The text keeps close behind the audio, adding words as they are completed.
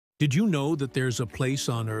Did you know that there's a place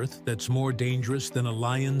on Earth that's more dangerous than a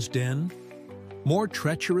lion's den? More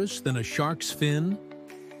treacherous than a shark's fin?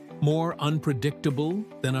 More unpredictable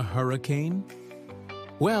than a hurricane?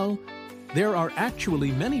 Well, there are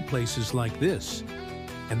actually many places like this,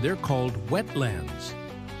 and they're called wetlands.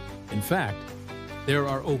 In fact, there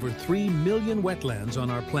are over 3 million wetlands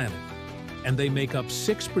on our planet, and they make up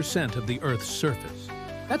 6% of the Earth's surface.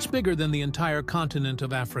 That's bigger than the entire continent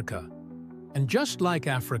of Africa. And just like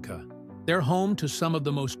Africa, they're home to some of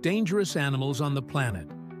the most dangerous animals on the planet,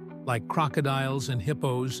 like crocodiles and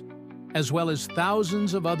hippos, as well as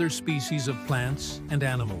thousands of other species of plants and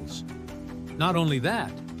animals. Not only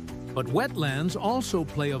that, but wetlands also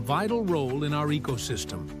play a vital role in our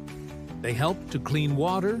ecosystem. They help to clean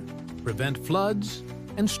water, prevent floods,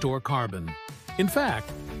 and store carbon. In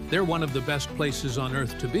fact, they're one of the best places on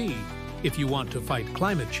Earth to be if you want to fight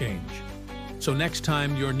climate change. So next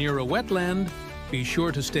time you're near a wetland, be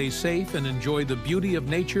sure to stay safe and enjoy the beauty of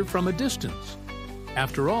nature from a distance.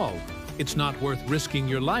 After all, it's not worth risking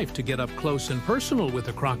your life to get up close and personal with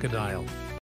a crocodile.